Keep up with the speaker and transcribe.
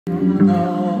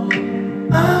Alright,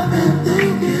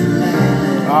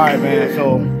 man,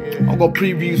 so I'm gonna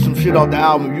preview some shit off the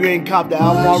album. If you ain't copped the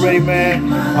album already,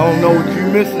 man, I don't know what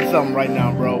you're missing something right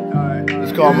now, bro.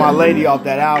 It's called My Lady off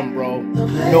that album, bro.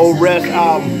 No Rest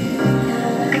album.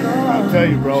 I'll tell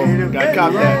you, bro. You gotta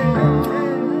cop that.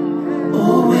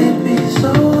 Oh, it be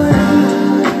so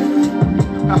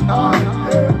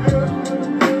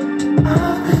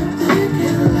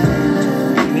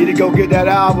Need to go get that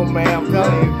album, man, I'm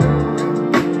telling you.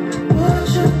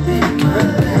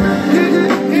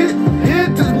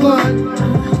 Hit this blood.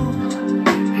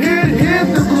 Hit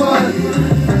the blood.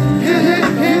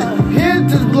 Hit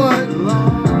this blood.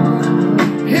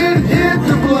 Hit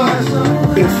the blood.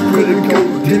 It's critical,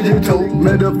 digital,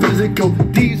 metaphysical.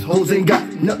 These hoes ain't got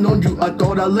nothing on you. I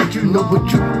thought I'd let you know,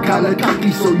 but you kinda cocky,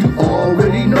 so you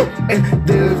already know. And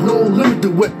there's no limit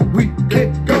to where we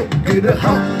can go. Get a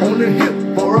house on the hill,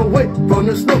 far away from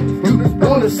the snow. You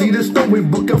wanna see the snow? We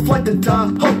book a flight to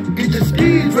Tahoe. Get your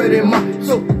skis ready, ma,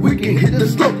 so we can hit the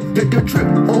slope. Take a trip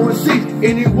overseas,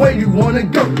 anywhere you wanna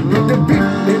go. Hit the beat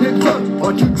in the club,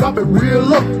 or you drop it real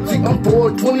low. See, I'm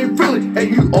 420 friendly,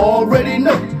 and you already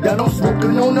know that I'm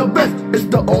smoking on the best. It's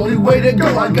the only way to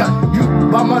go. I got you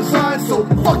by my side, so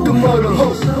fuck the mother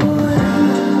hoe.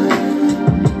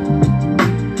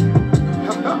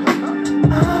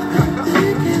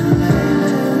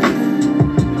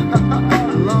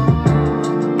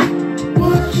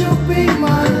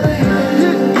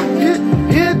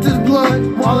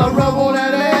 While I rub on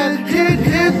that ass,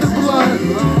 hit the blood.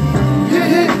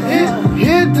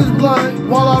 Hit this blood.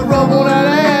 While I rub on that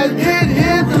ass,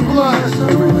 hit the blood.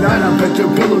 Every night I bet your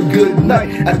pillow good night.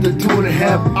 After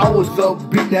 2.5 hours of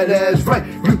beat that ass right,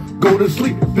 you go to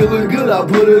sleep feeling good. I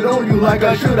put it on you like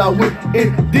I should. I went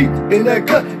in deep in that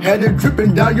cut, had it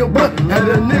dripping down your butt. Had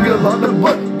a nigga about the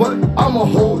butt, but I'm a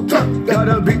whole tough.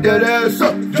 Gotta beat that ass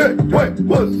up. Check, wait,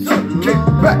 what's up? Kick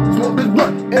back, smoke this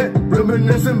blunt, and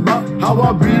reminiscing about how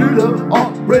I beat it up.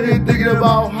 Already thinking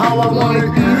about how I wanna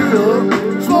eat it up.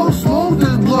 Smoke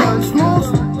this blunt. Smoke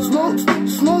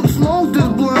this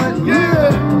blunt.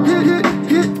 Yeah,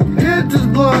 Hit this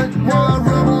blunt. While I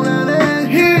rub on that ass,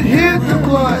 hit the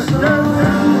blunt.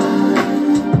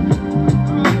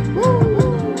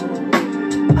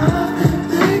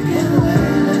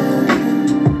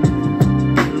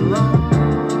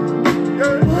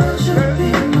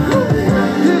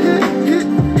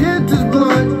 Hit this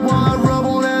blunt. While I rub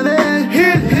on that ass,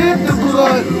 hit the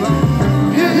blunt.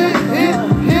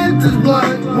 Hit this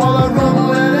blunt. While I rub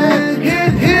on that ass,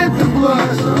 hit the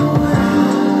blunt.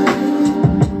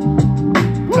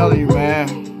 Telling you, man.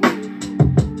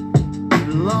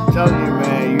 Telling you,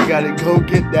 man. You gotta go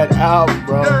get that album,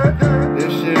 bro.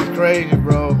 This shit is crazy,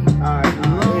 bro.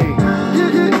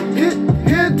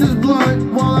 Hit this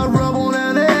blunt. While I rub on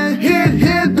that ass,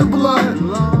 hit the blunt.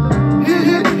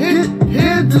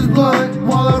 Hit this blunt.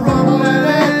 While I rub on that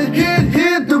ass,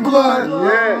 hit the blunt.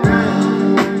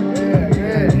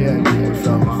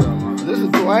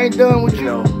 Listen, I ain't done with you.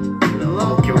 I'm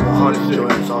gonna keep it 100 with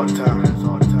your ass all the time.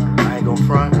 I ain't gonna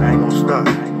front, I ain't gonna stunt.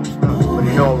 But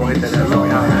you know I'm gonna hit that ass from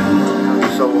behind.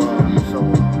 So,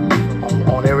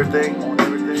 on everything,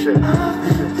 shit. I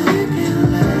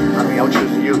mean, I'm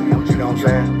choosing you, you know what I'm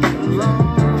saying?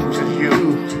 I'm choosing you.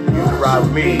 You can ride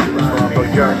with me this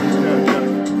motherfucking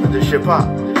journey. Let this shit pop.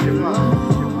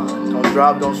 Don't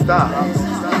drop, don't stop. You know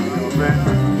what I'm saying?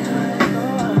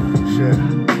 Shit.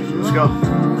 Let's go.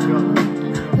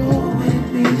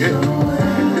 Yeah.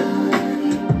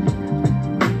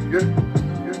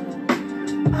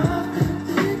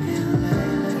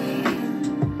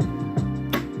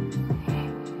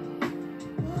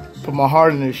 Put my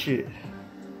heart in this shit.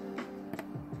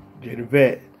 Jay the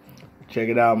Vet. Check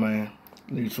it out, man.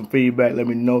 Leave some feedback. Let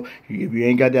me know. If you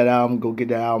ain't got that album, go get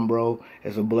that album, bro.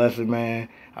 It's a blessing, man.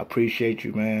 I appreciate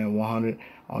you, man. 100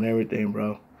 on everything,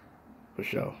 bro. For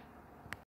sure.